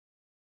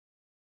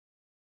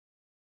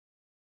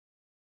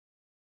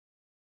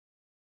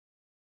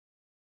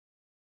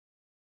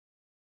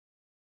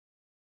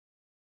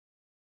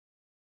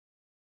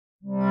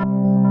What's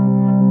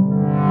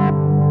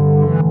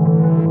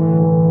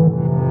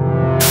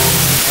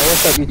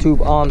up,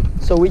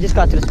 YouTube? So we just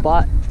got to the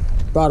spot.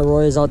 Brother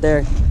Roy is out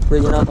there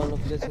rigging up. I don't know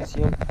if you guys can see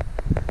him.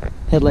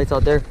 Headlights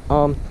out there.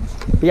 But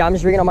yeah, I'm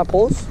just rigging up my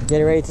poles,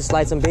 getting ready to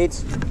slide some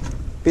baits.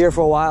 Be here for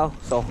a while,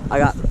 so I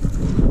got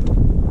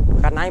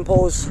 9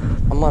 poles.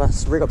 I'm gonna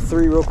rig up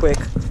 3 real quick.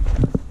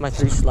 My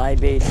 3 slide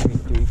baits.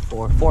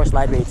 4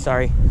 slide baits.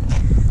 Sorry.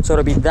 So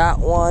it'll be that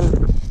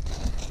one.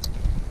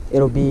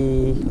 It'll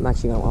be. I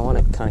want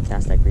to kind of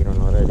cast that green on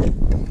what I did.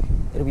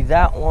 It'll be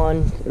that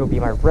one. It'll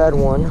be my red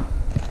one,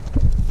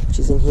 which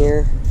is in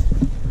here,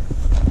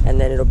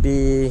 and then it'll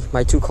be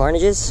my 2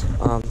 carnages.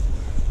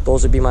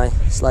 Those would be my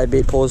slide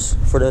bait poles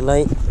for the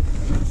night.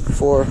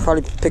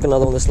 Probably pick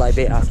another one to slide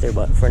bait after,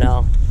 but for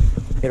now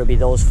it'll be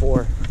those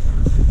 4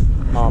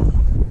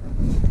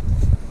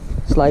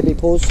 slide bait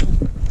poles.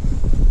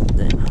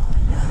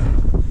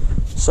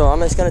 So I'm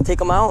just gonna take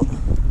them out,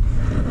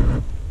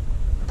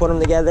 put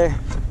them together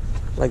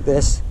like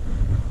this.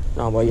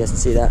 No, well, you guys can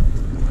see that.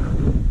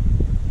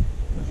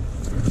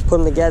 Put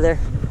them together.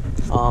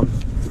 I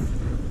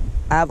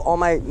have all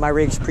my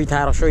rigs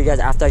pre-tied. I'll show you guys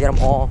after I get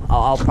them all.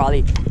 I'll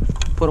probably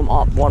put them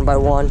up one by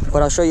one,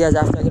 but I'll show you guys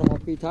after I get them all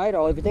pre-tied,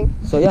 everything.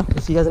 So yeah,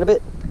 I'll see you guys in a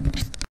bit.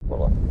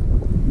 Hold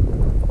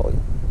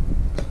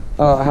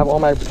on. I have all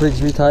my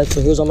rigs retied.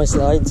 So here's all my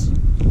slides,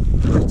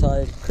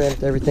 pre-tied,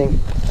 crimped, everything.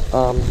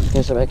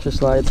 Here's some extra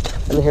slides,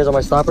 and then here's all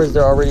my stoppers.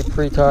 They're already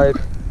pre-tied.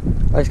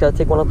 I just gotta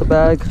take one out the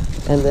bag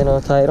and then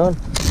tie it on.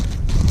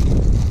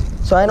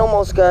 So I know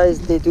most guys,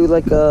 they do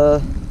like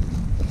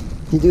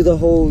they do the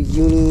whole they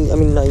do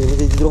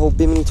the whole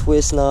bimini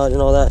twist knot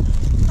and all that.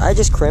 I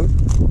just crimp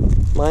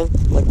mine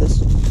like this,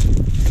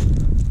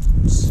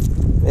 just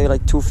maybe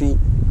like 2 feet.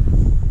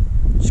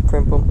 Just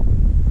crimp them.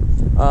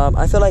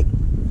 I feel like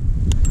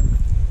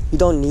you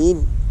don't need,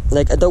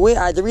 like,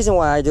 the reason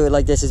why I do it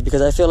like this is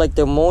because I feel like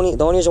the only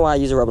reason why I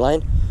use a rub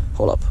line.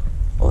 Hold up.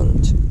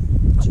 1, 2,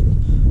 3.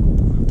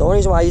 The only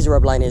reason why I use a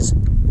rub line is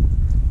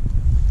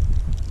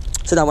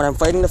so that when I'm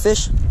fighting the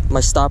fish,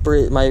 my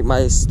stopper,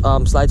 my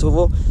slide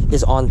swivel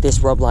is on this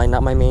rub line,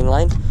 not my main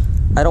line.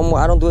 I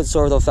don't do it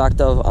for the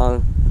fact of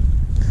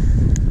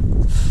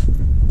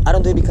I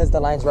don't do it because the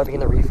line's rubbing in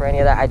the reef or any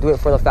of that. I do it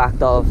for the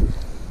fact of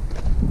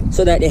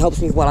so that it helps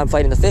me while I'm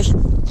fighting the fish.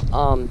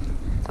 I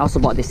also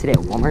bought this today at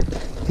Walmart.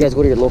 If you guys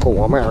go to your local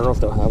Walmart, I don't know if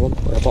they'll have them,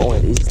 but I bought one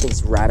of these. This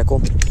thing's radical.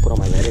 Put all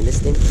my lead in this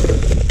thing.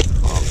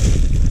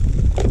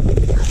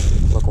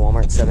 Local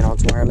Walmart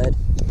 7-ounce wire lead.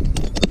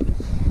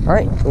 All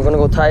right, we're gonna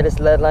go tie this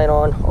lead line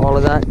on, all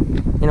of that.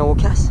 We'll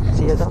cast.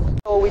 See you guys out.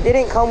 So we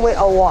didn't come with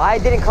I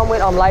didn't come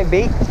with live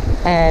bait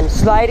and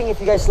sliding. If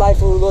you guys slide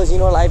for Uluas, you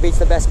know live bait's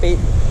the best bait.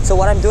 So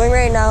what I'm doing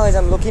right now is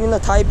I'm looking in the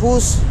tide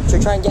pools to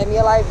try and get me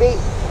a live bait.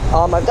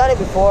 I've done it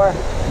before.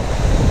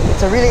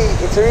 It's a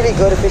really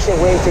good, efficient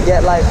way to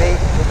get live bait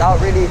without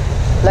really,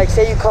 like,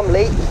 say you come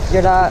late,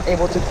 you're not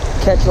able to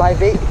catch live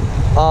bait.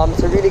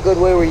 It's a really good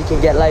way where you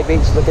can get live bait.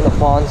 Just look in the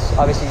ponds.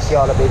 Obviously, you see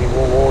all the baby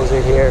wolves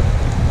right here.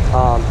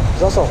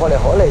 There's also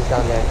holes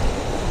down there.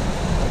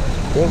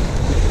 I think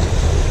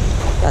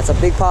that's a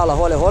big pile of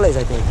holes,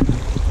 I think.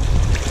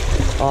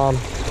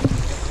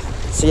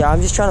 So yeah,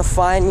 I'm just trying to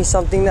find me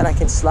something that I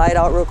can slide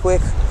out real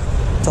quick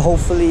to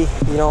hopefully,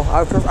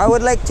 I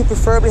would like to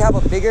preferably have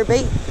a bigger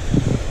bait,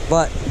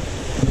 but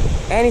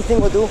anything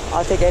will do.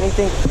 I'll take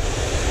anything.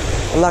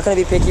 I'm not gonna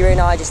be picky right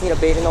now. I just need a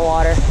bait in the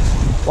water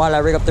while I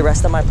rig up the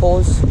rest of my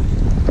poles,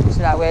 so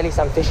that way at least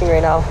I'm fishing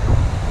right now.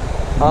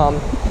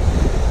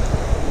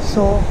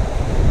 So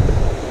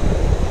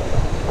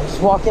I'm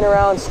just walking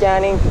around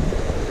scanning,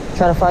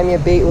 trying to find me a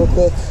bait real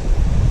quick.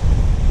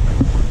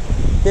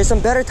 There's some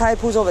better tide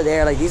pools over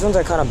there. Like, these ones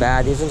are kind of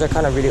bad. These ones are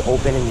kind of really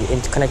open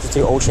and connected to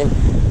the ocean,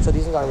 so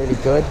these ones aren't really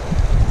good.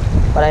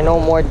 But I know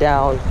more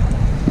down,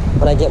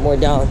 when I get more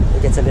down,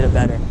 it gets a little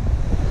better.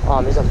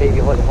 There's some baby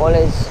holes.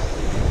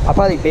 I'll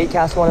probably bait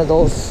cast one of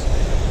those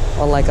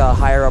on like a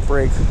higher up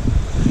rig.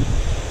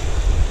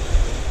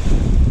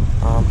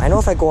 I know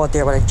if I go out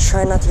there, but I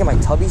try not to get my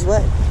tubbies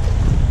wet,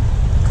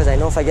 because I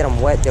know if I get them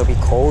wet, they'll be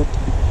cold.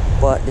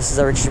 But this is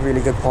actually a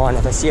really good pond.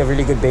 If I see a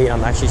really good bait,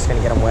 I'm actually just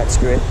gonna get them wet.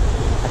 Screw it.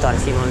 I thought I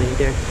seen one in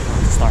there.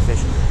 It's a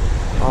starfish.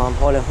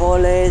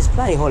 Holes,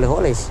 plenty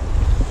holes.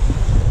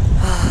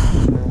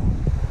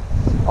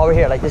 Over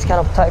here, like this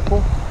kind of type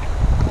pool.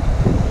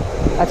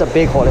 That's a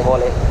big hole.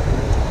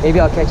 Maybe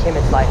I'll catch him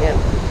and slide him.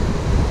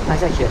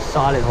 That's actually a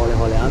solid hole.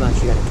 I'm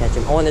actually gonna catch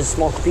him. Oh, and there's a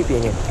small peepee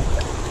in here.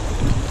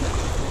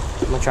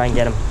 I'm gonna try and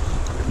get him.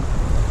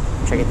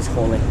 Try to get this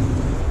hole in.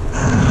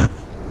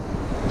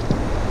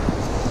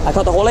 I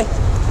caught the hole.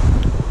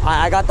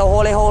 I got the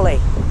hole.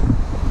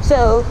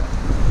 So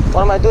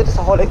what I'm gonna do with this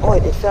hole? Oh,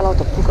 it fell out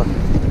the puka.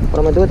 What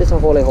I'm gonna do with this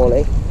hole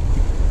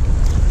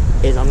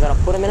is I'm gonna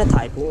put him in a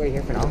tide pool right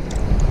here for now.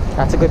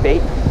 That's a good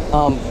bait.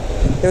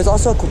 There's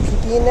also a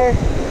kupiki in there.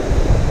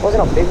 It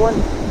wasn't a big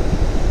one.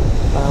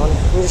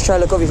 Let me just try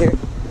to look over here,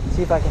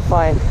 see if I can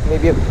find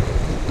maybe a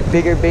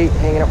bigger bait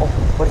hanging out. Oh,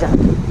 what is that?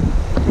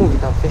 Ooh,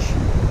 that fish.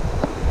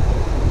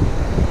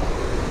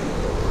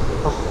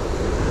 Oh.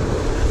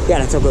 Yeah,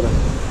 that's a good one.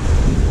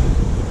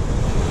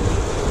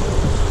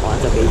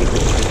 That's a baby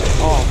kopeepi.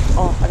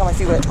 Oh, I got my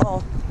feet wet.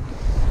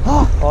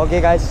 Oh,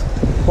 okay, guys.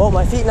 Well,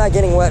 my feet not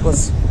getting wet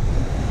was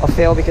a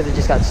fail because it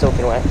just got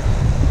soaking wet.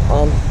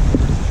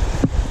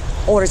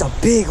 Oh, there's a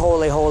big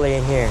hole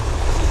in here.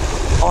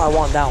 Oh, I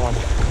want that one.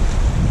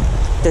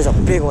 There's a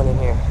big one in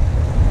here.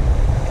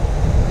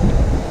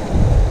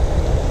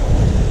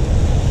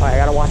 Alright, I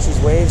gotta watch these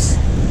waves.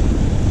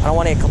 I don't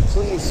want to get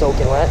completely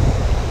soaking wet.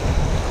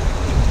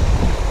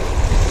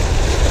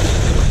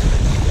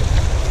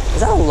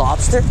 Is that a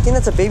lobster? I think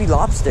that's a baby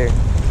lobster.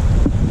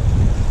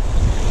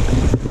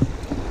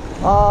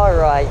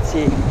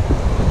 Alrighty.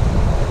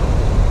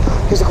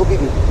 Here's a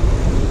kopeepi.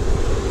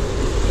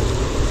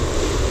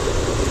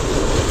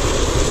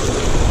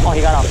 Oh,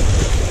 he got off.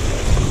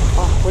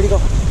 Oh, where'd he go?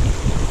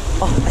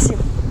 Oh, I see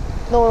him.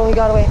 No, he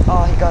got away.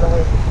 Oh, he got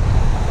away.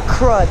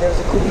 Crud, there was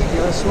a kopeepi.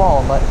 It was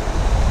small, but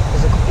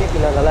there's a kopeepi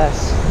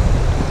nonetheless.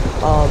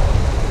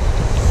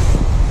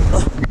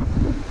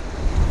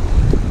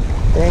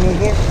 There any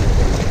here?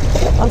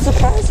 I'm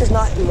surprised there's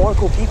not more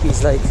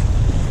kopeepis. Like,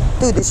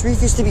 dude, this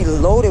reef used to be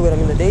loaded with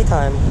them in the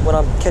daytime when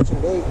I'm catching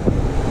bait.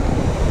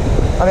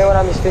 I mean, when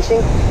I'm just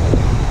fishing.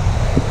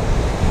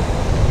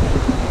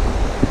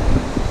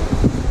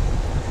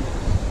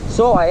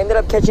 So I ended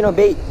up catching a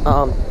bait.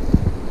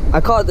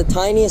 I caught the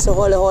tiniest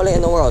hole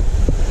in the world.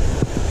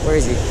 Where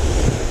is he?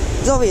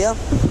 He's over here.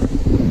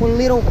 One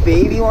little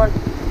baby one.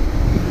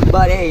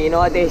 But hey, you know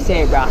what they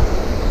say, bruh.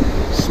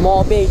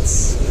 Small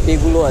baits, big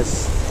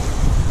uluas.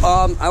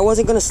 I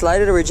wasn't gonna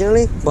slide it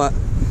originally, but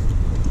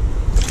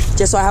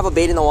just so I have a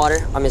bait in the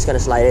water, I'm just gonna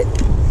slide it.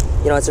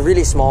 You know, it's a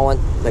really small one,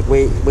 like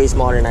way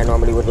smaller than I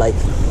normally would like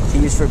to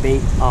use for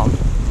bait.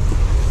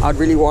 I'd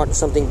really want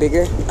something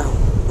bigger.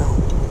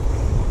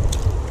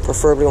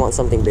 Preferably want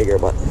something bigger,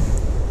 but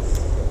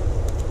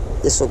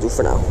this will do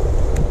for now.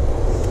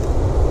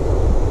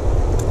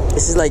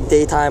 This is like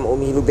daytime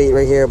omilu bait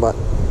right here, but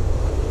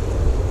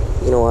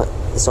you know what?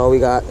 That's all we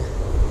got.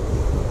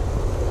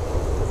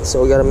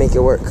 So we gotta make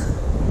it work.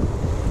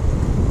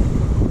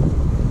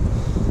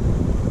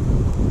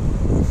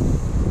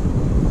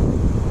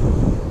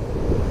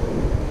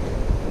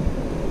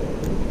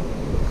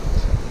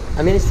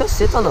 I mean, it still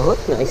sits on the hook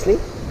nicely.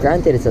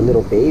 Granted, it's a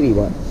little baby,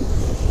 but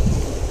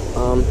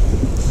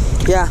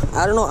yeah,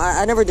 I don't know.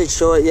 I never did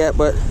show it yet,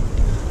 but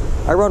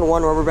I run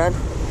one rubber band.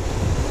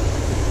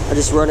 I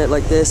just run it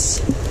like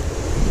this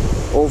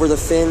over the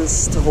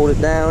fins to hold it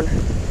down.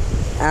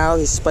 Ow,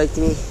 he spiked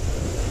me.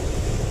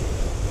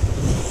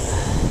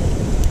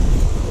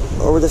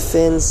 Over the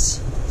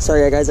fins.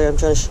 Sorry guys, I'm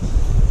trying to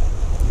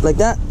like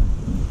that.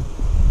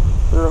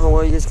 I don't know how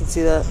well you guys can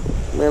see that.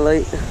 My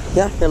light.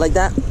 Yeah, like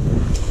that.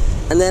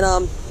 And then I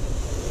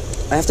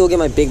have to go get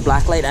my big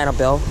black light and a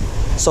bell.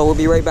 So we'll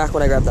be right back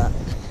when I grab that.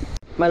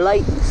 My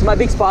light, this is my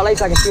big spotlight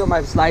so I can see where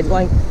my slide's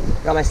going.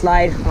 Got my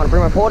slide. I'm gonna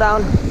bring my pole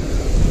down.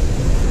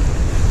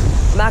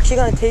 I'm actually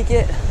gonna take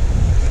it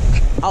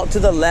out to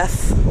the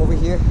left over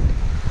here.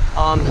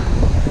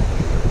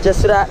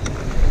 Just so that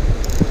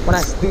when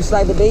I do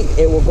slide the bait,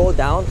 it will go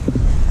down.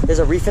 There's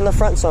a reef in the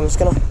front, so I'm just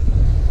gonna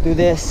do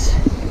this.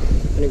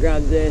 I'm gonna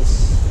grab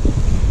this.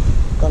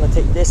 Gonna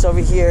take this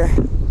over here.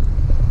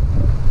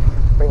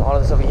 Bring all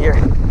of this over here.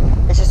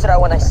 It's just so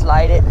that when I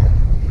slide it,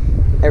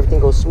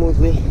 everything goes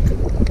smoothly.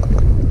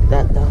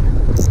 That down.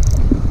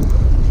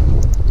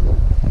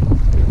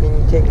 Then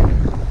you take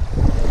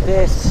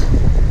this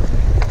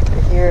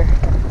right here.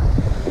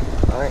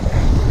 Alright.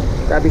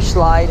 Grab your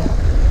slide.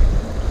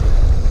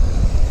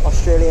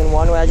 Australian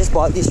one way. I just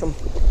bought these from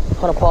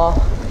Hanapā.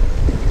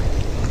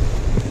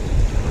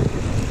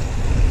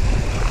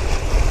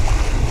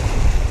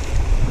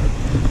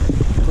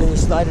 Then you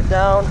slide it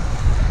down.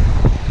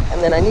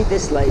 And then I need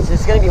this light. So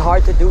it's gonna be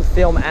hard to do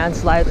film and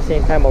slide at the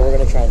same time, but we're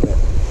gonna try and do it.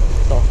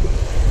 So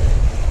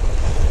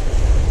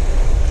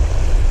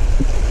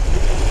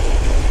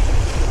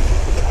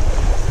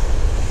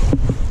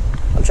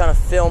I'm trying to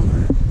film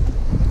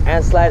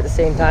and slide at the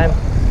same time.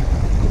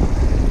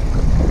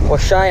 Or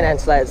shine and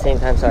slide at the same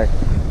time, sorry.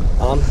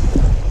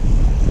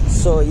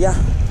 So yeah.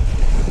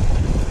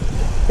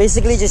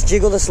 Basically just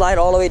jiggle the slide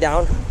all the way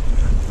down.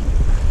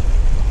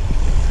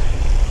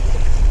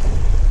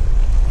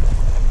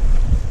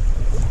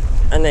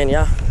 And then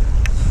yeah,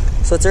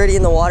 so it's already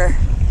in the water,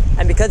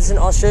 and because it's an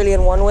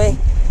Australian one way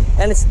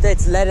and it's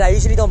leaded, I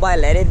usually don't buy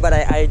leaded, but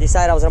I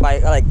decided I was gonna buy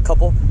like a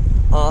couple.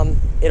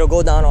 It'll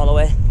go down all the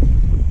way,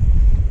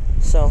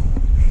 so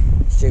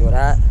let's jiggle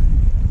that,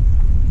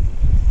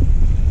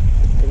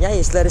 and yeah, you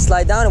just let it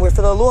slide down and wait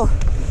for the lure. All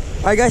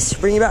right guys,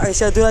 bring you back. I just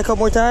gotta do that a couple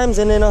more times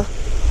and then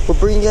we'll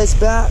bring you guys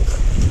back.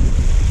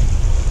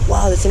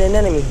 Wow, that's an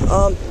anemone.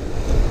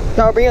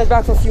 Now I'll bring you guys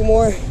back for a few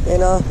more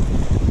and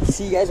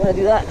see you guys when I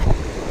do that.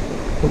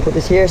 We'll put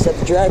this here, set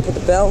the drag, put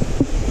the bell.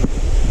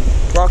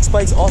 Rock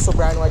spikes, also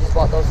brand new, I just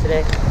bought those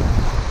today.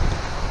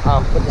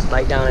 Put this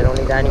light down, I don't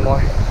need that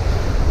anymore.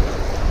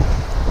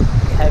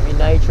 Heavy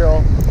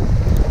nitro.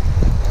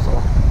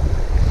 So,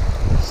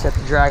 set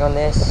the drag on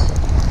this.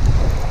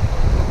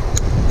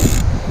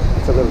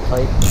 It's a little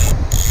tight.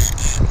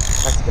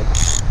 That's good.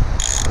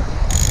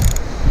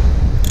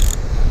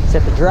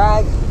 set the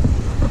drag,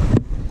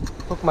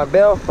 hook my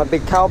bell, my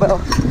big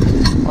cowbell,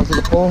 onto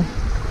the pole.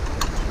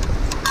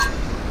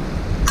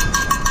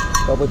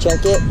 Double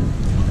check it.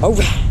 Oh,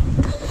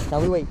 now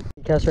we wait.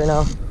 Cast right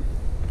now.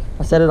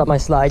 I set it up my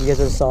slide. You guys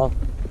already saw.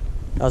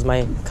 That was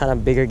my kind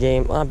of bigger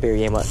game. Well, not bigger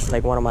game, but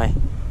like one of my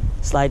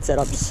slide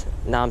setups.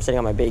 Now I'm setting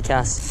up my bait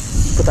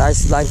cast. Put the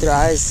ice line through the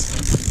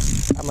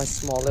eyes. Got my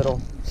small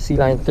little sea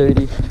line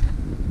 30.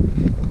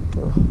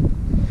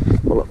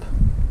 Pull up.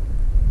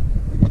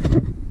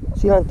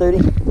 Sea line 30.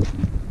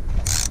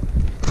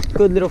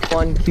 Good little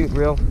fun, cute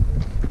reel.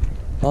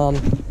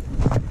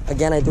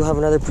 Again, I do have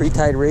another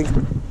pre-tied rig.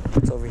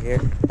 It's over here.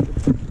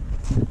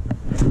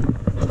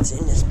 It's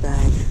in this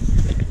bag.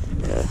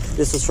 Yeah,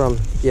 this was from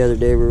the other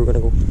day. We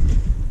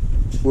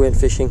went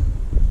fishing.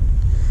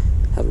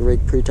 Have a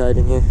rig pre-tied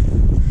in here.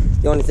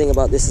 The only thing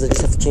about this is I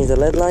just have to change the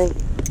lead line.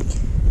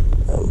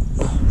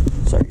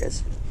 Sorry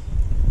guys.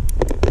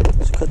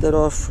 Just cut that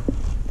off.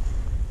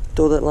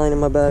 Throw that line in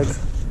my bag.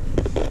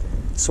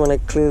 So when I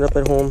clean it up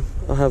at home,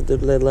 I'll have the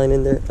lead line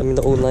in there. I mean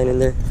the old line in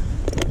there.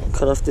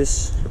 Cut off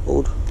this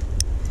old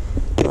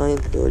line,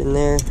 throw it in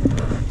there.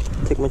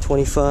 Take my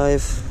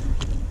 25.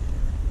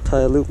 Tie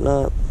a loop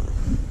knot.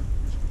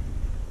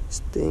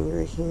 This thing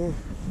right here.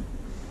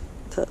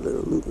 Tie a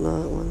little loop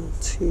knot. 1,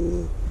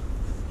 2.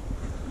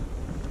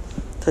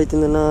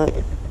 Tighten the knot.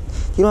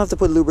 You don't have to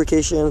put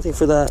lubrication or anything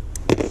for that.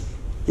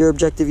 Your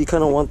objective, you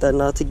kind of want that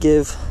knot to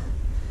give.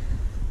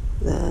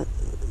 That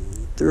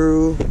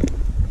through.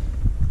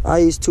 I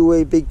use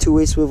big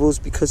two-way swivels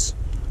because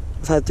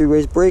I've had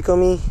 3-ways break on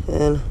me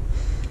and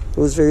it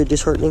was very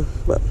disheartening.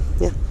 But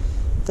yeah,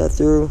 that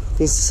through. I think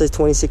this says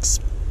 26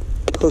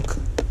 hook.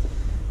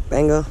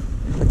 Banga,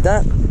 like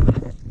that.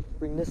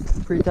 Bring this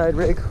pre-tied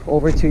rig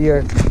over to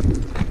your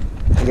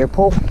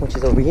pole, which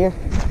is over here.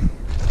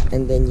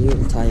 And then you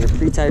tie your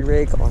pre-tied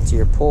rig onto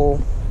your pole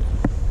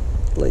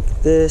like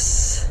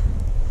this,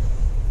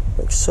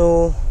 like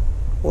so.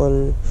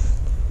 One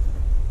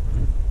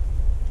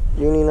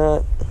uni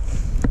knot,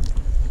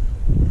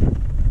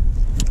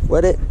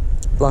 wet it,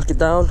 lock it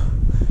down.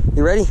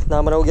 You ready? Now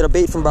I'm gonna go get a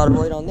bait from Brother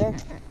Roy down there,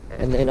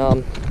 and then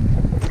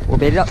we'll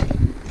bait it up.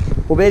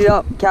 We'll bait it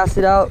up, cast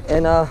it out,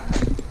 and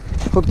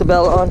hook the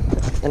bell on,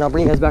 and I'll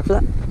bring you guys back for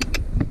that.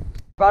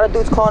 Brother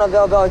dude's calling a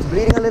bell. It's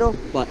bleeding a little,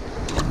 but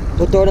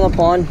we'll throw it in the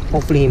pond.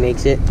 Hopefully he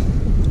makes it.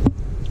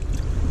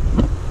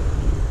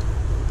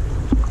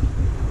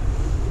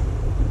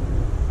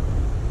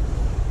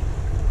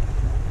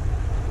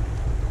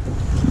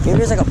 Maybe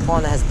there's like a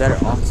pond that has better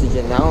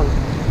oxygen now.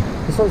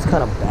 This one's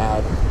kind of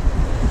bad.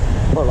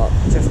 Hold up,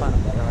 just find a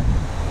better one.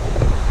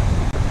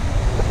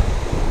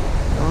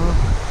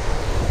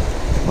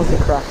 What's the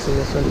cracks in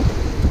this one?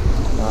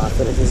 I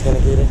feel like he's gonna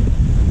get it.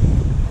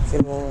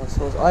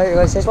 Alright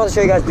guys, I just want to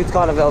show you guys dude's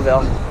calling a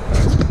bell.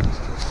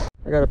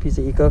 I got a piece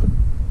of Ika,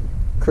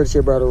 courtesy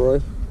of Brother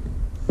Roy.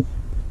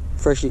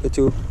 Fresh Ika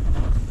too.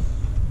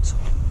 So,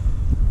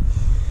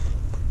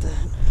 put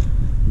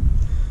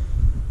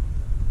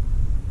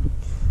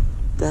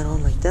that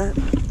on like that.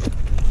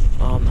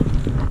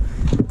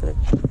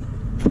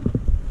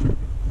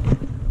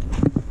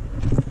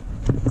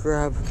 Gonna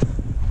grab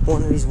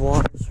one of these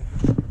waters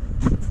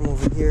from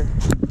over here.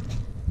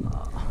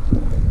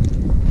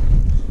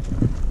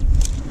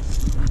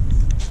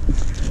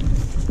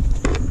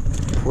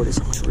 Pour this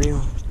on my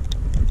reel.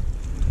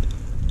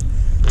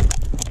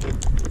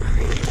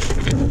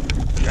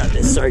 Got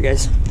this. Sorry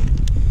guys.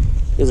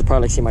 You guys will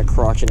probably see my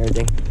crotch and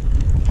everything.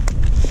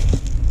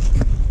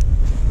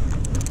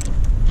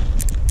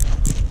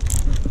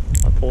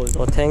 My pole is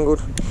all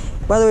tangled.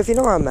 By the way, if you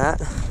know where I'm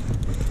at,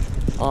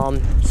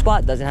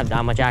 spot doesn't have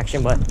that much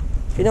action, but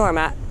if you know where I'm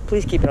at,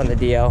 please keep it on the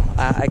DL.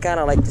 I kind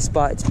of like the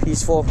spot. It's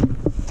peaceful.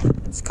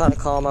 It's kind of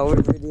calm. I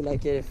would really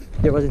like it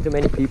if there wasn't too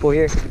many people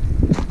here.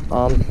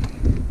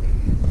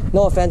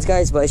 No offense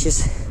guys, but it's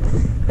just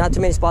not too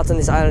many spots on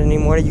this island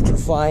anymore that you can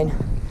find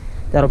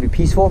that'll be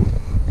peaceful,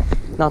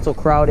 not so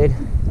crowded,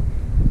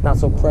 not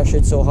so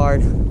pressured so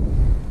hard.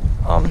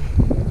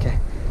 Okay,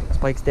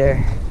 spike's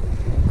there.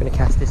 I'm gonna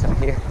cast this out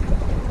here.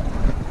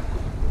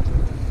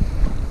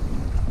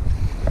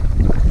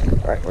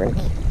 All right, we're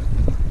gonna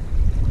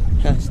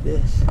cast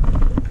this.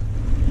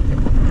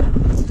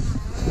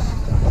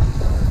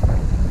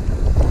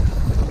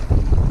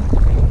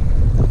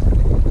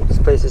 This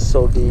place is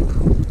so deep.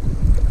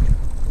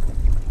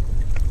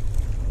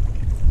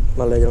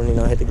 My leg don't even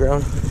know how to hit the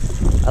ground.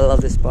 I love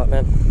this spot,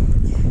 man.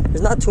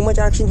 There's not too much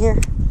action here,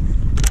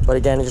 but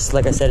again, just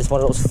like I said, it's one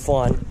of those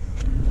fun,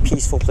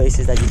 peaceful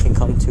places that you can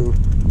come to,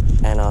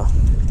 and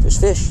there's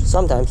fish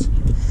sometimes,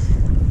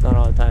 not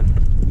all the time.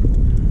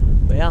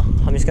 But yeah,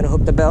 I'm just gonna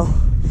hook the bell,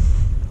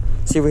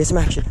 see if we get some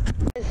action.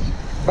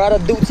 Brother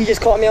Doots, he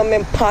just caught me on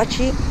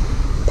Mempachi.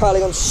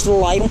 Probably gonna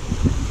slide him.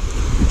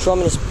 Throw him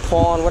in this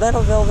pond. What that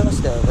velvet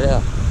is there? But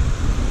yeah,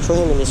 throw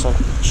him in this one.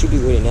 Should be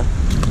waiting now.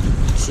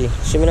 See,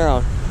 swimming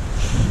around.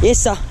 Yes,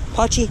 sir.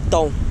 Pachi,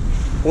 down.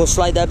 We'll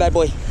slide that bad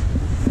boy.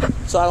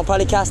 So I'll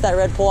probably cast that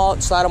red pole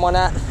out, slide him on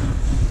that.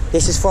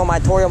 This is for my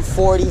Torium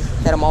 40.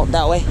 Head him out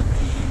that way.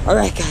 All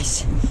right,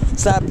 guys.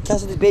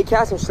 cast this bait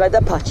cast and slide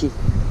that pachi.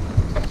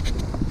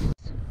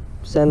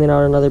 Sending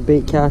out another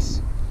bait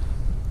cast.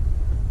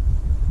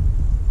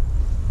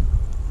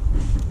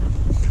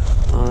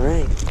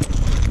 Alright.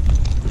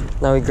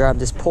 Now we grab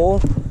this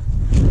pole.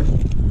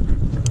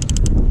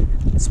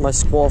 It's my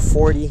Squall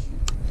 40.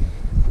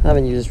 I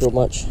haven't used this real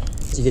much.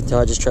 As you can tell,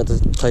 I just tried to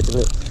tighten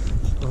it.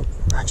 Oh,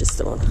 ratchet's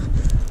still on.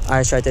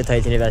 I tried to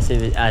tighten it as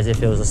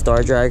if it was a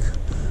star drag.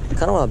 I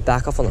kind of want to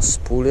back off on the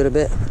spool a little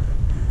bit.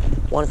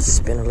 Want it to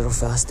spin a little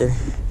faster.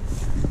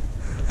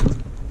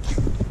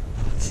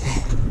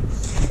 Okay.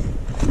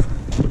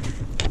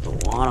 The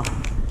water.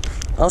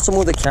 I also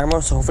moved the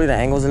camera, so hopefully the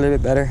angle's a little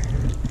bit better.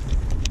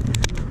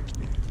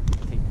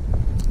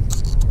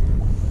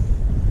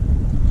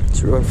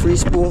 It's real free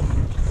spool.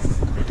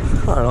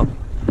 I don't know.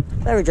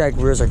 Lever drag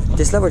reels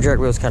this lever drag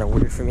reel is kind of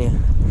weird for me.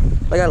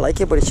 Like I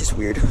like it, but it's just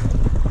weird.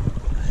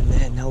 And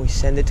then now we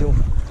send it to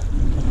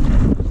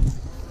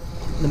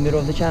the middle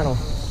of the channel.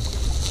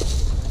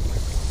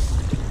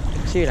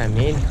 See what I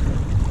mean?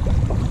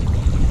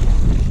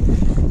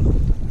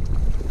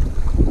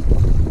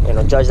 You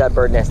know, judge that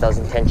bird nest. That was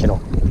intentional.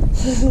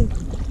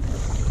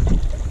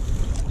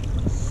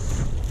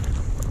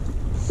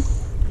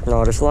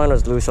 No, this line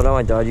was loose. I know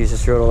my dad used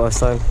this reel the last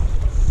time.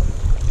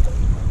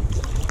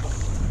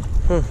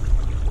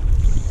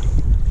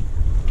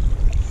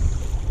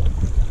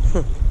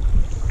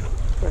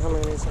 How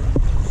many minutes?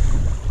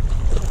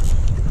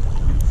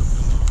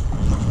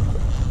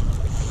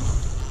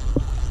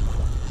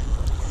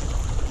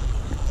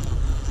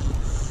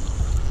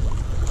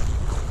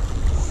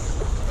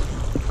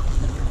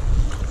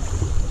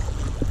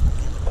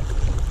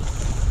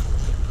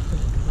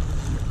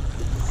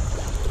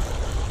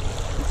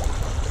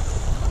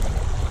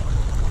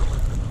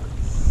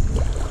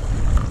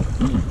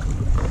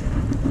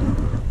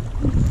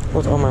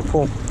 What's on my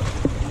pool?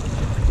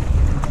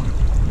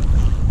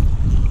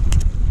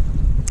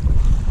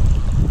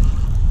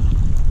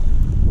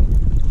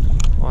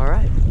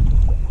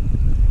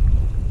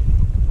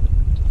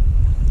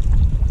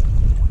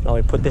 Now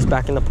we put this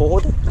back in the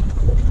pole holder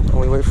and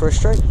we wait for a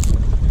strike.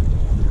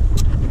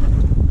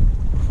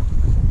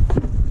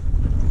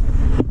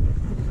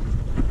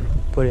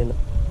 Put it in the...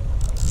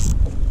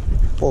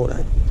 Oh,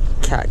 that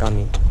cat got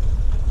me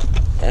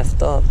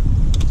effed up.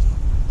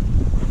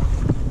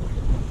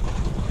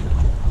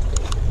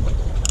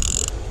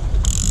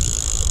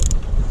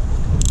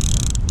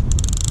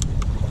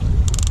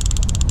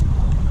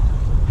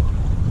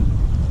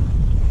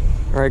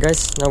 Alright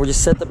guys, now we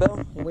just set the bell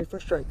and wait for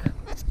a strike.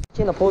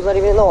 The pole's not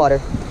even in the water.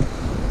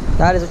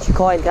 That is what you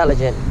call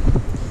intelligent.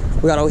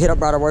 We gotta hit up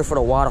Brother Roy for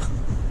the water.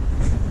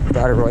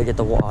 Brother Roy, get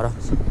the water.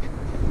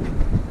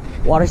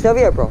 Water still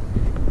here, bro?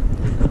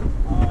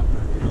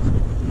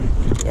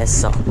 Yes,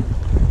 sir.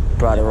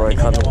 Brother Roy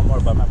coming. One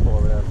more by my pole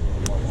over there.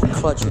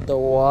 Clutch with the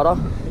water.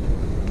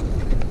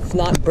 If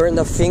not, burn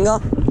the finger.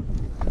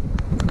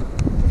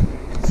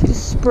 See the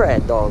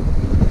spread, dog.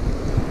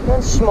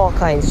 One small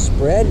kind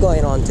spread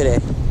going on today.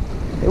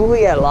 Maybe we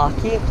get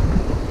lucky.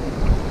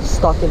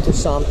 Stuck into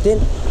something.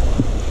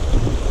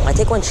 I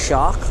take one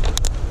shock.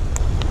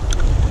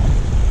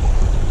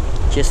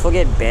 Just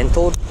forget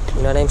bentoed.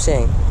 You know what I'm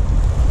saying?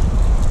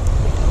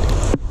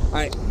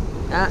 Alright.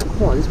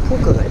 Come on, this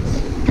poker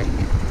heads.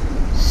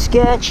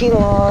 Sketchy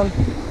on.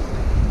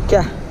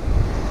 Okay.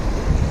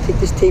 Take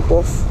this tape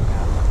off.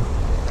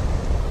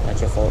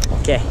 That's your fault.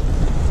 Okay.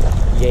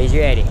 Jay's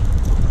ready.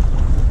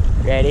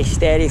 Ready,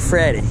 steady,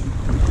 Freddy.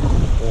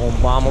 We'll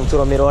bomb him to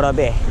the middle of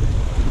the bay.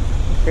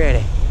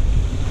 Ready.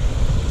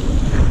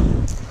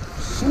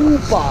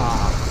 Super!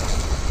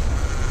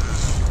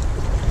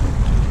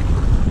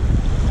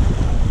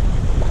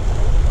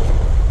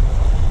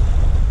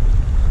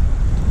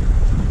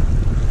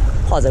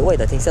 I was like, wait,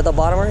 that thing's at the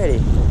bottom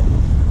already.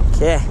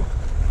 Okay.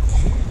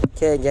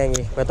 Okay,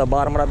 gangy. We're at the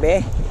bottom of the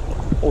bay.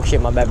 Oh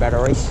shit, my bad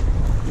batteries.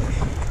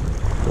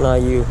 Now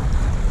you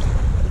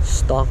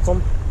stock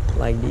them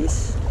like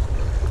this.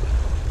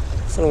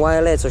 It's on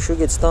wireless, so should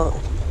get stuck.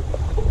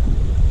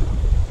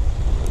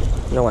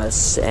 You know what?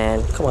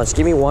 Sand. Come on, just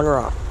give me one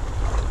rock.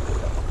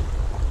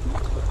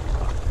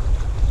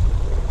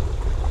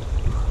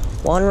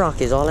 One rock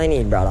is all I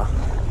need, brother.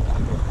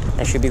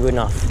 That should be good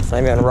enough. It's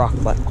not even a rock,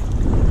 but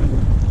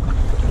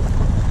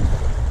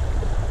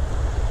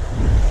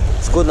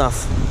it's good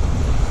enough.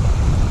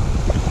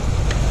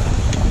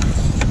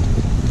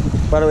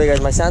 By the way,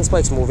 guys, my sand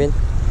spike's moving.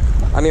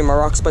 I mean, my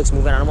rock spike's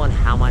moving. I don't want to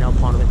hammer it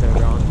upon them into the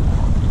ground.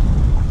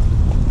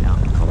 Yeah,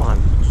 come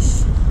on.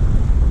 Just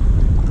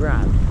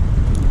grab.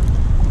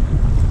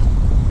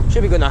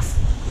 Should be good enough.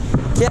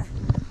 Yeah.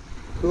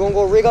 We're gonna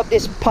go rig up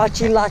this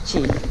Pachi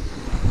Lachi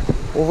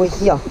over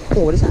here.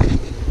 Oh, what is that?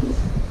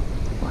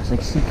 Oh, it's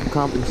like secret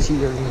comp and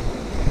sea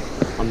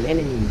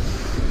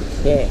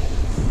amenities. Yeah.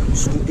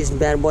 Scoop this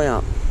bad boy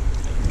up.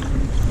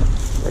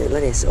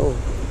 Let this. Oh.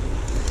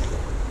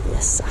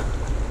 Yes, sir.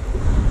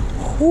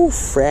 Ooh,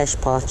 fresh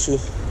Pachi.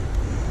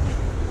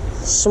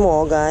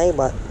 Small guy,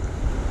 but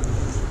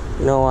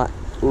you know what?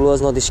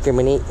 Uluas no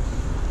discriminate.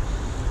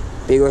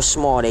 Big or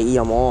small, they eat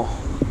them all.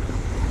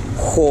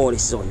 Oh,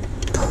 this is on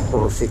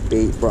perfect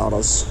bait,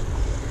 brothers.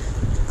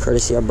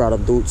 Courtesy of brother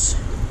Doots.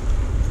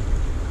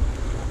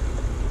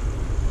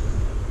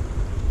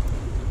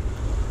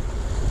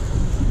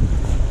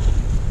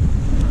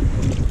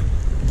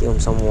 Give him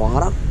some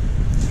water.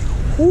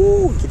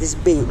 Ooh, get this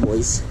bait,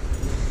 boys.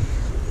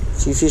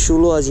 See fish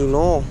Uluas, you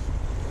know.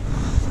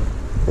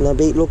 When the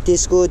bait look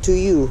this good to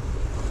you,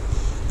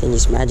 then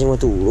just imagine what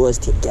the Uluas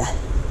think, yeah.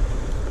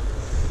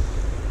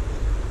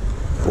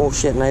 Oh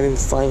shit, not even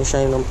fine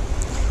shining them.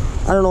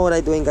 I don't know what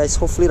I'm doing, guys.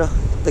 Hopefully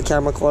the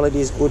camera quality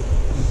is good.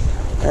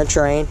 I'm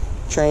trying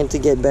to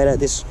get better at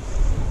this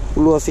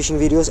Ulua fishing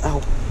videos.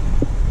 Ow.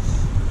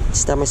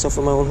 Stab myself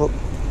with my own hook.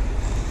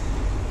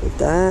 Like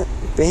that.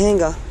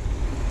 Behanga.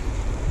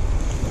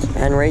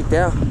 And right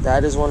there,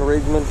 that is one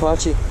Rigman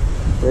Pachi.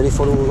 Ready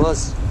for the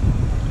Uluas.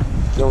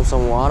 Give them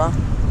some water.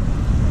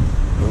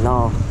 And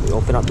now we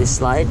open up this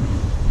slide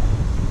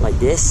like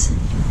this.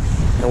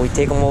 And we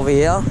take them over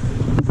here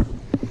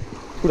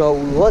to the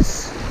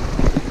Uluas.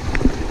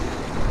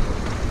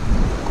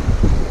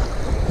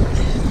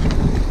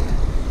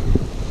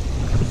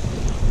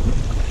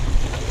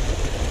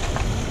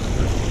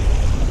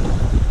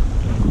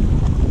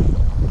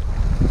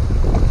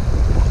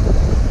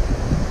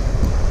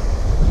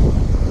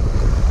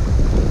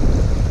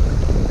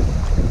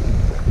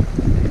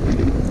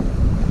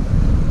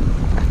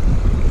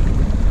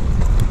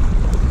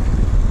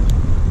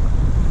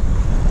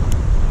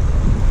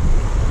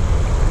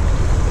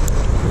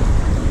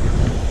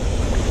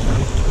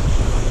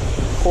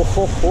 Ho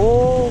ho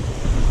ho!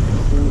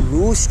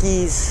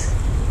 Uluskis!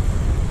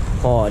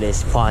 Oh,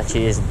 this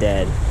Pachi is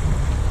dead.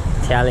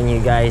 Telling you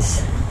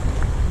guys,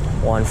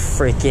 one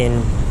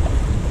freaking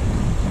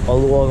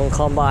Ulua gonna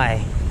come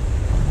by.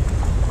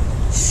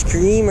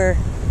 Screamer!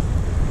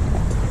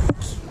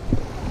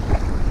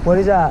 What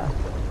is that?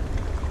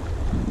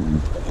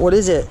 What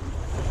is it?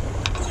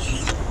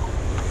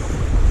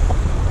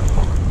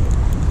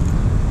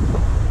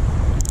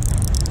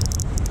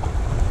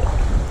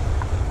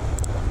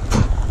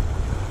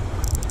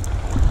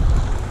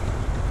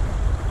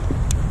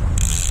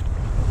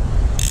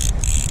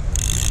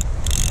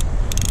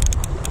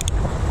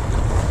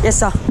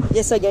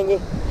 Yes sir, gang.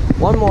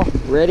 One more,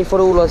 ready for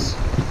the Uluas.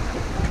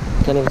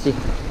 Can't even see.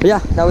 But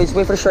yeah, now we just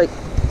wait for the strike.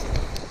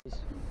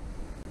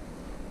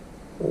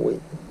 Oh,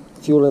 wait,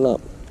 fueling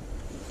up.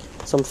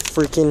 Some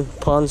freaking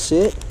pond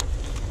sit.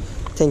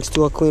 Thanks to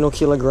Aquino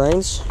Killer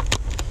Grinds.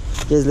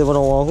 You guys live on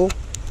Oahu.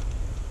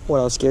 What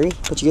else scary?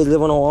 But you guys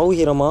live on Oahu,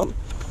 hit them up.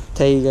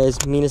 Tell you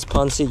guys, meanest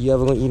pond sit you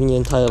ever gonna eat in your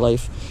entire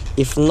life.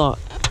 If not,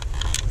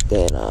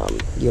 then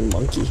you're a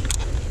monkey.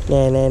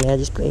 Nah,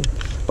 just playing.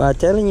 But I'm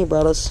telling you,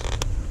 brothers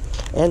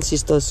and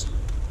sisters,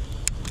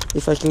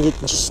 if I can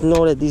just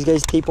know that these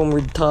guys tape them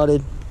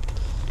retarded,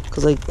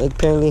 because like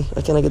apparently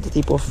I cannot get the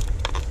tape off.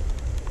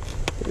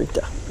 Right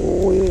there.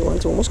 Oh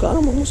wait, almost got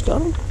him. Almost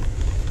got him.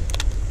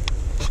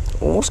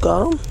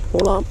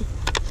 Hold up.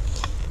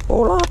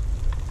 Alright,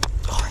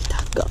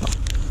 that got him.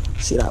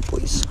 See that,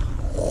 boys?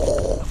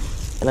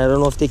 And I don't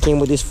know if they came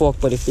with this fork,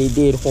 but if they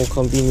did, won't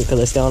come beat me because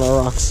I stay on the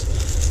rocks.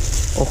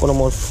 I'll put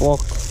them on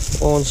fork,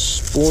 on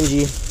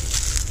spongy.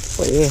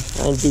 But yeah,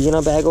 I'm digging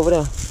a bag over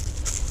there.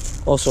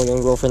 Also, I'm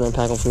gonna girlfriend and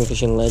pack them for me because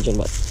she's a legend,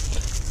 but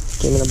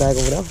came in a bag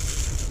over there.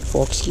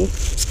 Fork ski.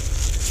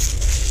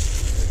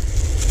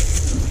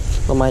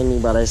 Remind me,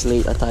 brother, it's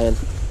late, I'm tired.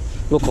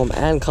 Look,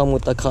 and come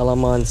with the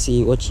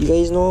calamansi. What you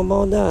guys know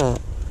about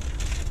that?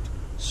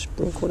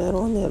 Sprinkle that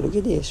on there. Look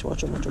at this.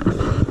 Watch them.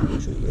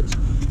 Show you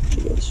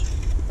guys.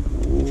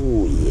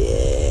 Ooh,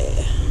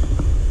 yeah.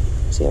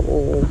 See,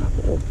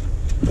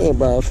 hey,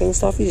 bro, clean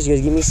stuff. You just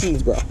give me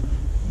seeds, bro.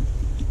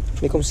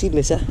 Make them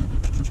seedless,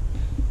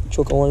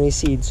 Choke on one of these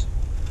seeds.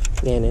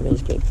 Nah,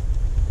 just play.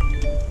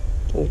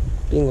 Oh,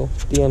 bingo.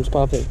 DM's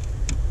popping.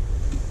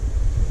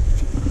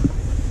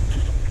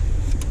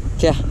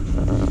 Yeah.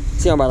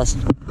 See you, brothers.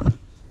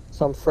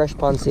 Some fresh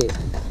pansy.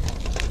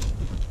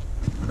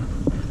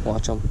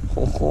 Watch them.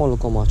 Oh,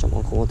 look how much I'm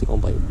uncle. What they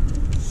gonna bite?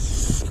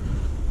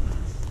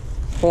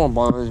 Oh,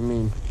 bothers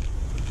me.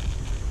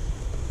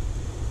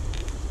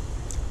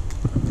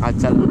 I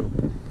tell you.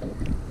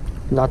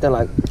 Nothing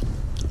like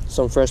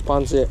some fresh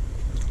pansy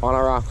on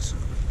the rocks.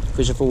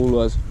 Fishing for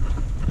Uluas.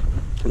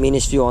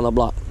 Meanest few on the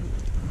block.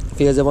 If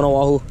you guys live on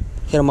Oahu,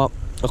 hit them up.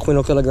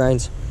 Aquino Killer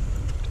Grinds.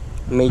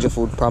 Major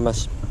food,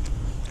 promise.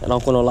 And I'm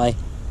gonna lie.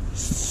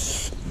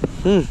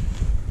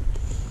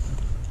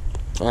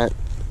 Alright.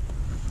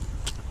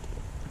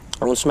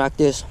 I'm gonna smack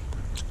this.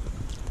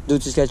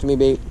 Dude just catch me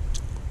bait.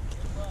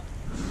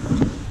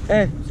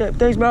 Hey,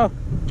 thanks, bro.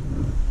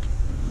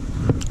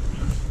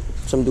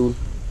 Some dude.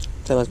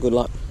 Tell us good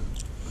luck.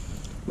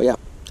 But yeah,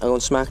 I'm gonna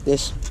smack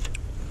this.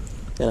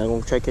 Then I'm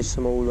gonna try to catch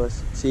some more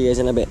Uluas. See you guys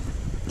in a bit.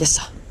 Yes,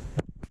 sir.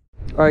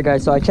 Alright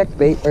guys, so I checked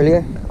bait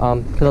earlier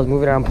because I was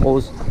moving around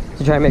poles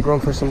to try and make room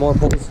for some more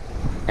poles.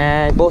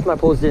 And both my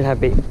poles didn't have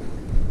bait.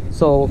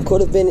 So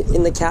could have been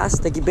in the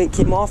cast, the bait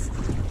came off.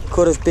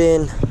 Could have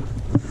been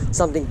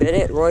something bit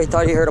it. Roy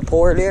thought he heard a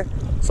pole earlier.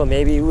 So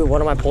maybe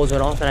one of my poles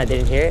went off and I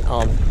didn't hear it.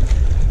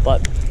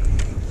 But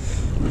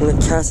I'm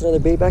gonna cast another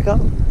bait back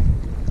up.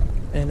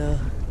 And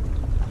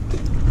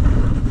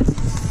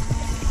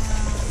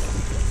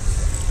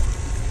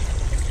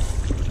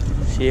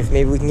see if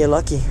maybe we can get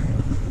lucky.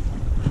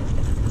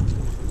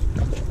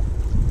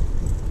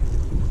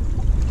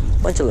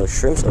 Bunch of little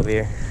shrimps over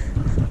here.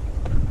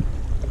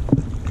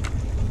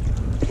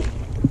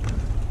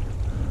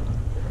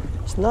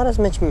 It's not as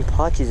much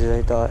mipachis as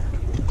I thought.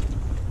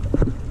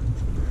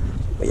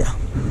 But yeah,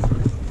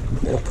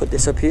 I'm gonna put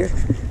this up here.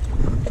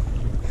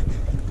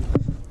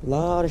 A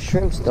lot of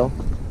shrimps though.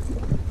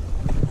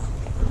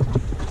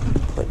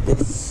 Put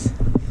this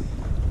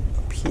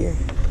up here.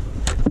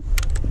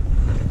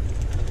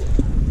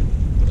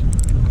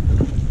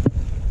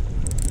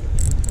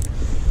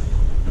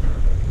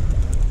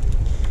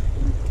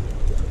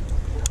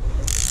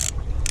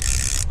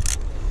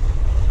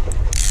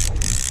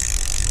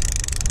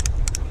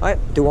 Alright,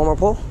 do one more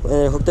pull, and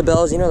then hook the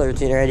bells, you know the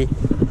routine already.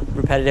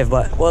 Repetitive,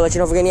 but we'll let you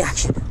know if we get any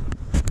action.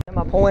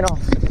 My pole went off.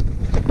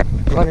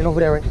 Running over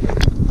there, right?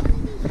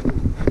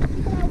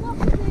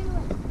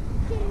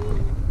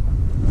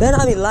 Better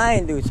not be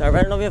lying, dude. So I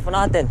ran over here for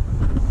nothing.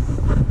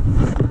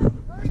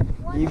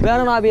 You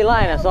better not be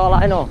lying, that's all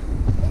I know.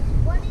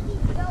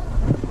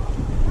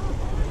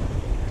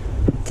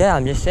 Okay,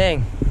 I'm just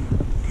saying.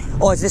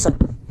 Oh, it's this one.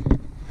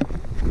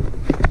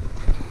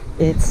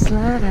 It's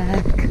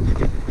like...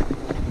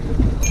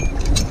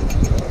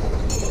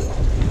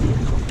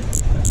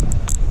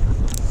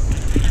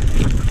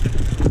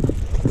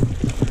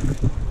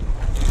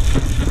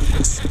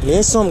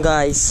 Miss some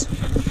guys.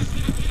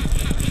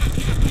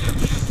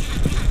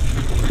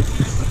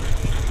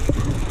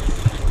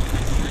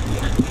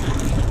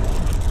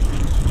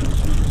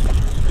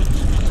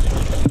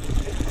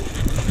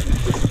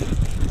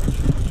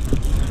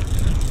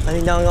 I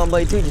think down gonna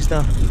bite too just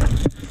now.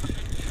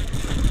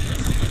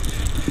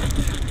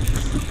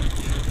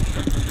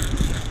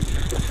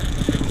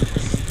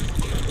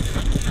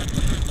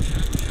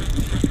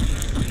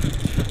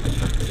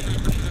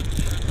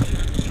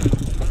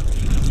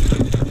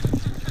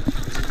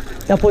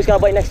 That boy's gonna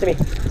bite next to me.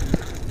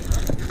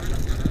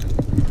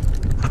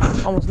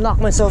 Almost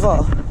knocked myself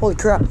out. Holy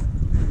crap.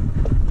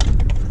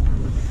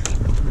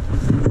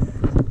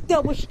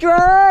 Double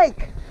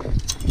strike!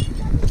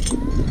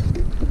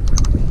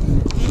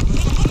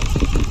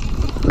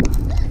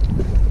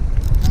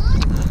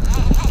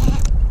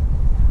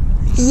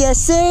 Yes,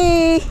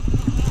 sir!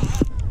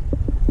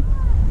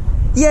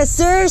 Yes,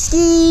 sir,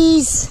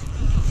 skis!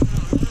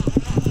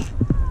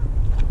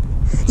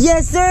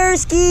 Yes, sir,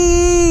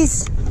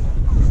 skis!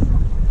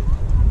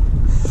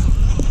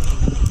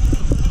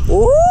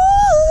 Ooh!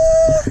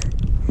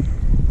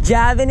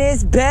 Javin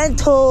is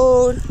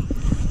bent-toed.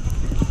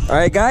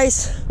 Alright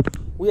guys,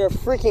 we are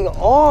freaking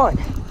on.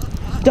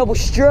 Double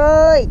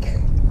strike.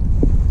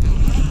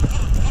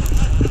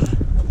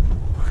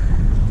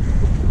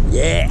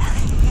 Yeah.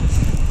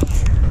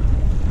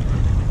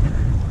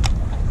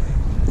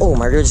 Oh,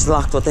 my girl just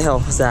locked. What the hell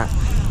was that?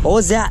 What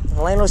was that?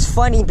 Lionel's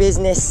funny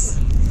business.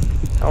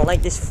 I don't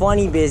like this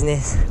funny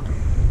business.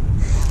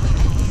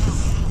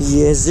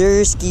 Yes,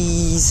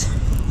 skis.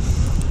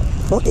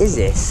 What is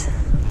this?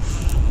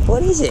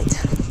 What is it?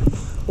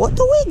 What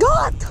do we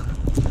got?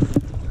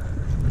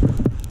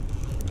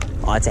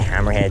 Oh, it's a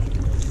hammerhead.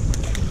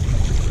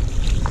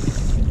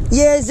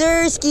 Yeah,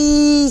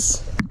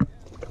 skis.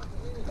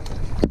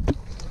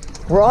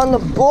 We're on the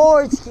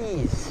board,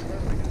 skis.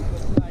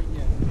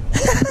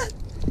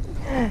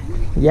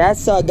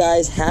 Yes,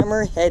 guys,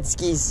 hammerhead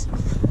skis.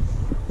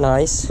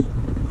 Nice.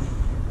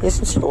 Yes,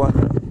 Mr. What?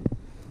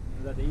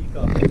 Is that the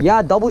eco?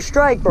 Yeah, double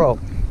strike, bro.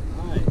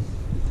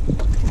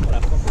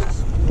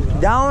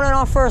 Down and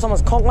off first, I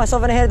almost conked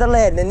myself in the head of the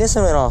lead, and then this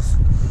one went off.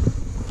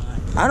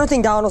 Nice. I don't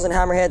think that one was in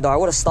hammerhead though, I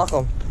would have stuck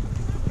him.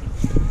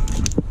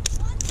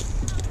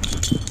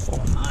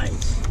 Oh,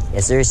 nice.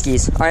 Yes, sir,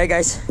 skis. Alright,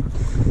 guys.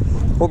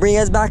 We'll bring you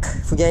guys back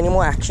if we get any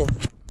more action.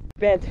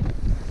 Bent.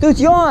 Dude,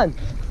 you on?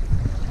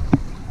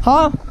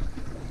 Huh?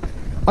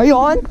 Are you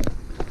on?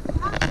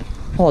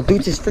 Oh,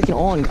 Dudes is freaking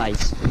on,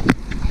 guys.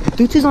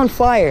 Dudes is on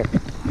fire.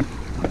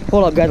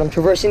 Hold up, guys, I'm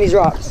traversing these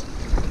rocks.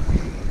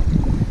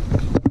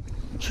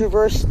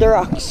 Traverse the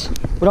rocks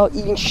without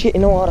eating shit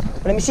in the water.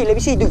 Let me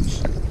see,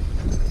 dudes.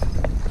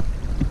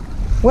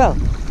 Well.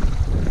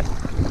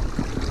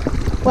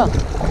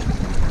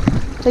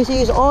 So you say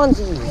he's on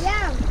skis.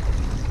 I am.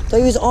 So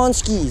he was on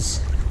skis.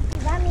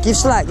 Give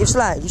slack. I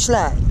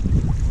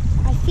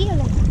feel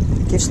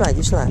it. Give slack.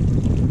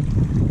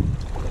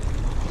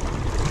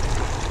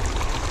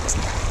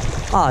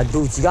 Ah,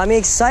 dudes, you got me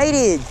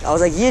excited. I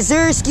was like, yes,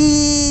 sir,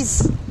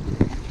 skis.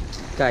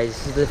 Guys,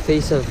 this is the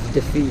face of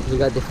defeat. He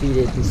got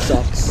defeated. He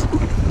sucks.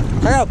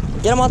 Hurry up.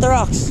 Get him off the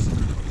rocks.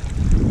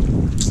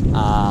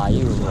 Ah,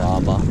 you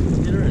robber.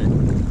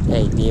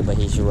 Hey, yeah, but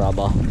he's your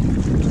robber.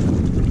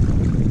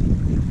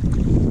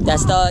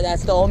 That's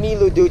the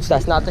Omilu, dudes.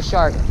 That's not the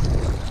shark.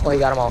 Oh, you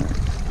got him out.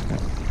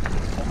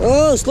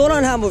 Oh, slow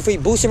down, Hambo, before you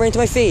boost him right into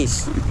my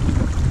face.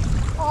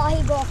 Oh,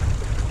 he broke.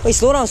 Wait,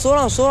 slow down.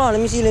 Let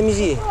me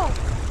see.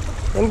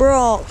 And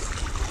bro.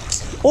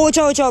 Oh, watch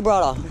out,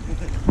 brother.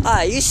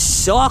 Ah, you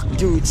suck,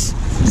 dudes.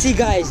 See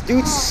guys,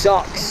 dude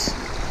sucks.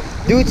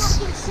 Dude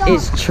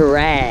is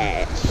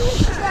trash.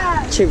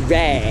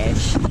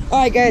 Trash.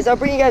 Alright guys, I'll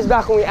bring you guys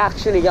back when we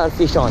actually got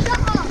fish on.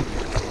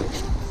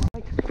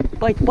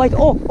 Bite, bite,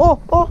 oh, oh,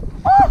 oh,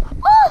 oh,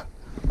 oh,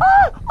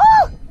 oh,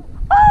 oh,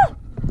 oh.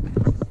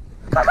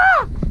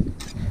 Kaka!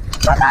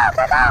 Kaka,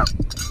 kaka!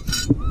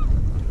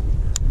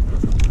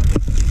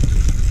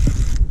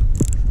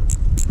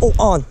 Oh,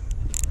 on.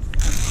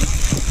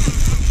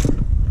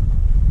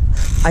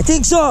 I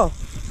think so.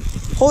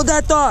 Hold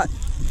that thought.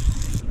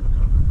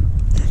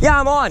 Yeah,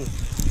 I'm on.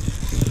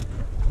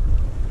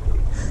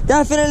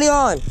 Definitely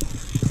on.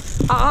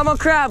 I'm a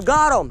crab,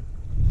 got him.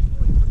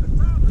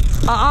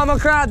 I'm a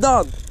crab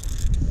dog.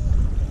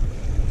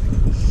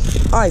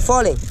 Alright,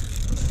 falling.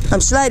 I'm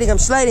sliding,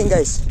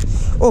 guys.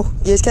 Oh,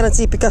 you guys cannot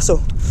see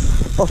Picasso.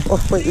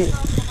 Oh, wait.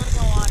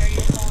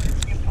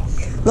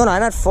 No,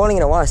 I'm not falling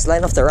in the water,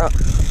 sliding off the rock.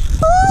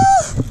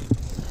 Oh,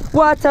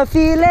 what a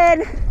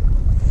feeling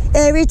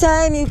every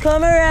time you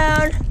come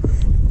around.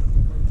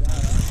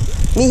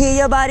 Me hear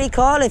your body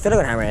calling. Feel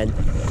like a hammerhead.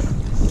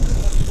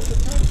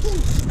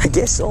 I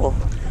guess so.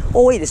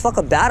 Oh wait, it's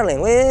fucking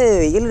battling.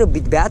 Wait, you get a little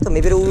big battle.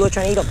 Maybe the Ulua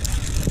trying to eat him.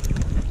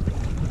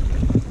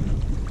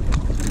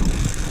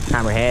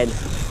 Hammerhead.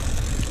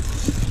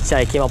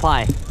 Sorry, came up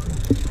high.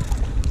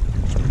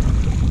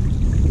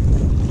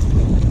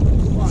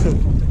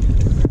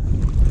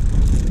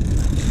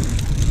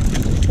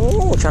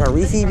 Oh, trying to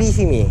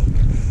beefy me.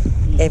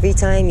 Every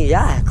time you,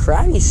 yeah,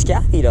 crabby,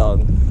 scabby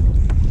dog.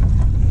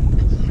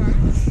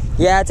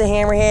 Yeah, it's a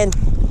hammerhead.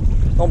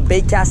 Don't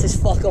bait cast this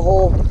fucking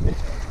hole.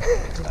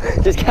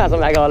 Just cast him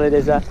like all it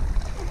is.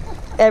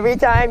 Every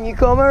time you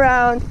come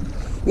around,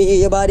 me hear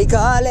your body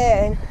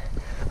calling.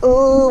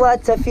 Ooh,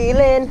 what's a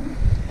feeling?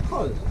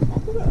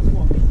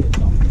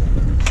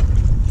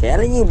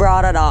 Telling you,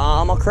 brother, the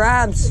armor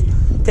crabs.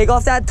 Take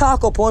off that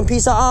taco, put one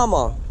piece of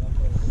armor.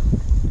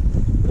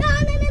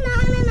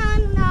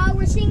 No,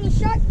 we're singing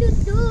shark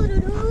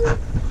doo-doo-doo-doo.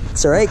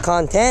 It's alright,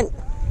 content.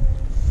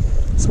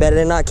 It's better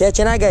than not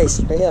catching that,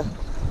 guys. Right here.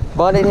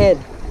 Bonded head.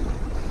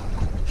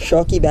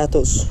 Sharky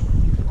battles.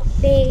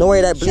 Baby, don't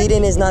worry, that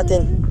bleeding is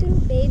nothing.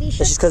 Baby, that's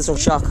just because of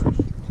some shock.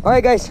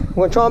 Alright, guys.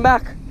 We're gonna throw him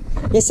back.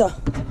 Yes, sir.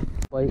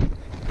 Wait.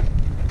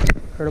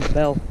 Heard a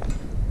bell.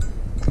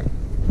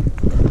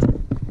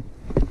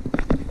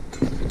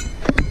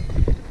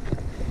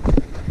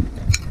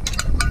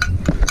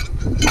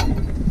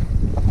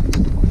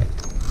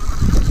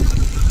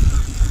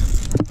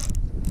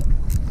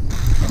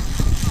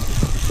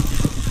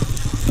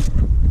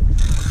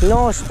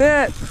 No,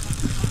 spit.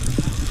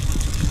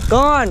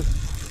 Gone.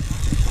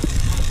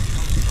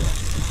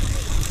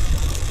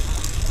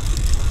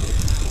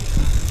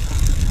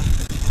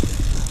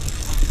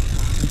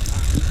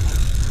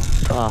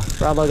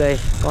 Bravo guys,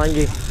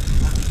 kanji.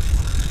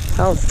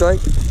 Hound strike.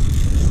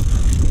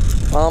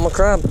 I'm a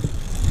crab.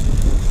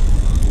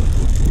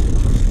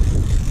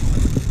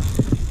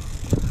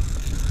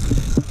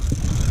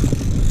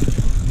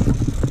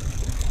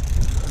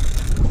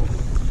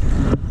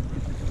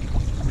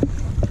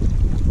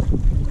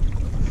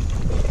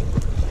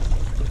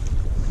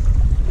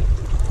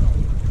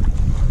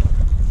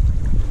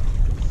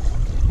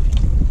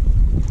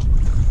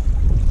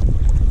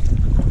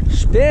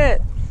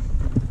 Spit.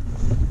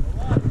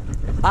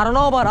 I don't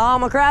know, but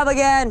I'm a crab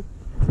again.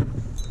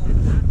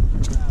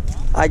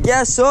 I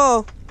guess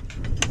so.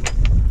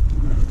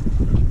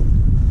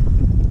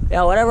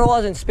 Yeah, whatever it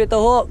was, and spit the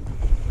hook.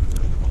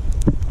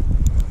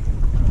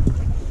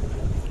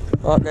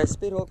 Oh, guys,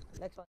 spit hook.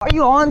 Next one. Are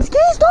you on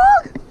skis,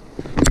 dog?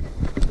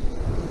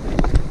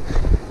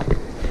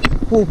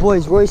 Oh,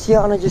 boys, Royce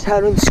Yana just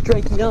had him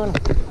striking on him.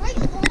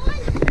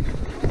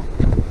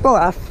 Bro,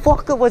 I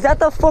fucking, was that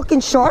the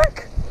fucking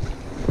shark?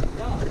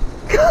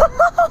 Yeah.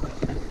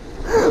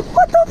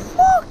 What the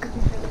fuck?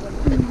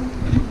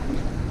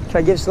 Should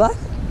I give slack?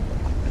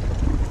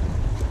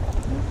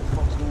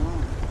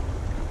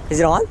 Is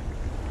it on? I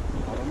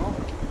don't know.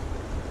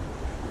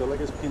 I feel like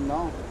it's pinned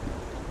down.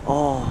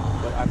 Oh.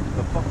 But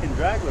the fucking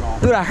drag went on.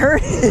 Dude, I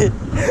heard it.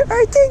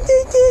 Alright, ding,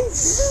 ding, ding.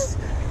 It's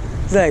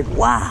like,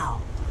 wow.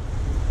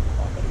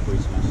 Oh, I gotta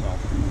brace myself.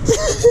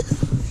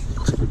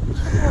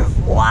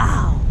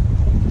 Wow.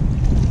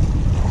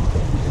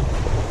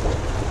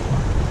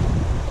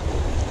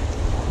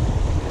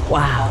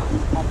 Wow.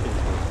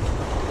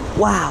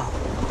 Wow.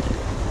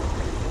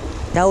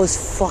 That was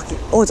fucking...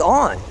 Oh, it's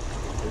on.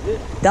 Is it?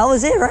 That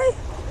was it, right?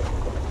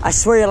 I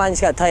swear your line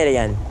just got tight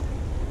again.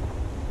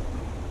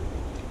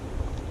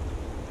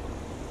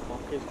 What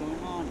the fuck is going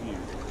on here?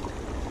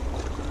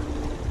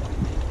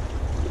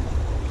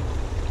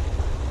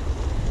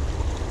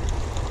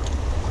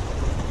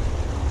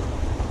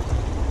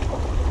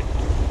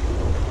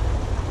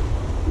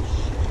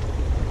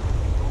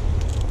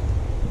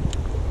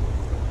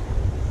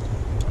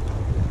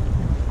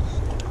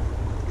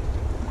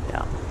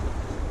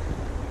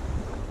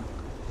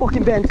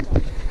 Fucking bend.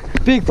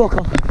 Big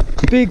fucker.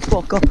 Big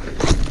fucker.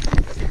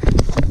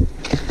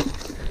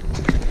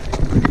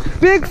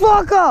 Big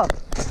fucker!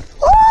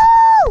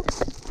 Woo!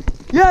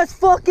 Yes,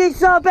 fucking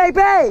son,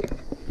 baby!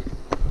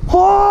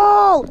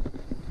 Oh!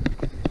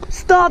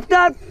 Stop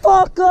that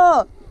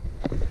fucker!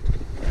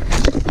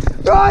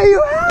 Oh,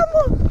 you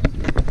hammer!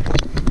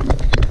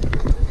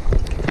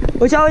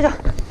 Watch out, watch out.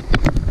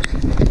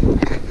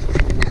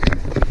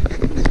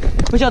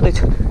 Watch out, dude.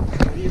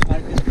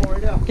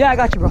 Yeah, I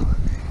got you, bro.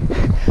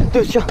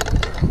 Dude, chill.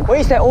 What do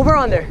you say, over or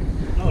under?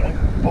 No,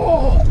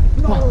 oh,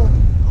 no.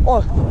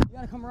 Oh, you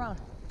gotta come around.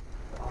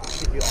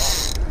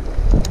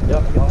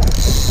 Yep.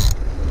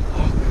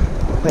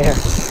 Wait here.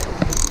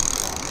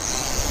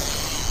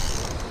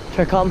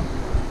 Try to come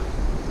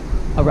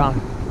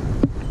around.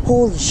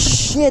 Holy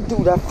shit,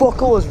 dude, that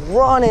fucker was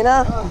running,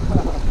 huh?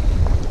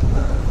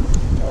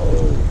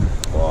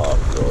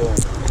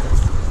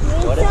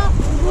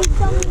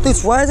 Dude,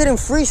 why is it in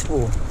free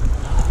spool?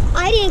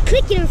 I didn't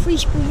click it in free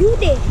spool. You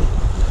did.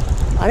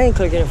 I didn't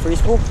click it in free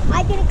spool.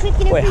 I didn't click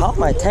it in Wait, free how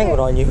spool. am I tangled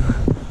on you?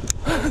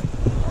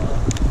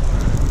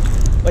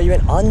 Oh, you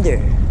went under.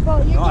 Bro,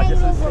 you're No, I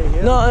just tangled stay over.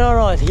 here.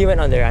 No, he went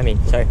under. I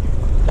mean, sorry.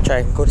 I'll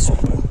try to go this way.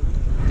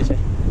 This way.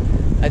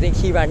 I think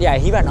he ran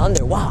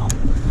under. Wow.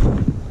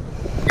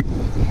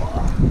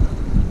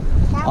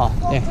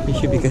 Oh, yeah, he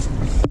should be good.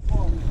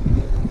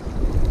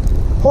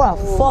 What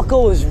a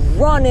fucker was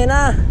running,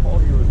 huh? Oh,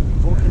 you were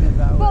booking it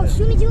that Bro, way. as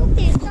soon as you looked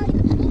there,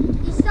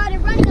 he started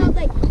running. I was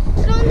like,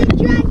 get on the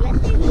track,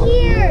 let them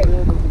here.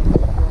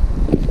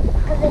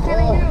 Because they're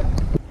telling them.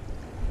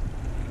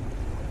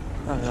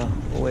 I don't know.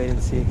 We'll wait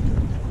and see.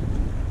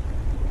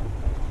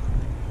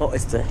 Oh,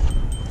 it's the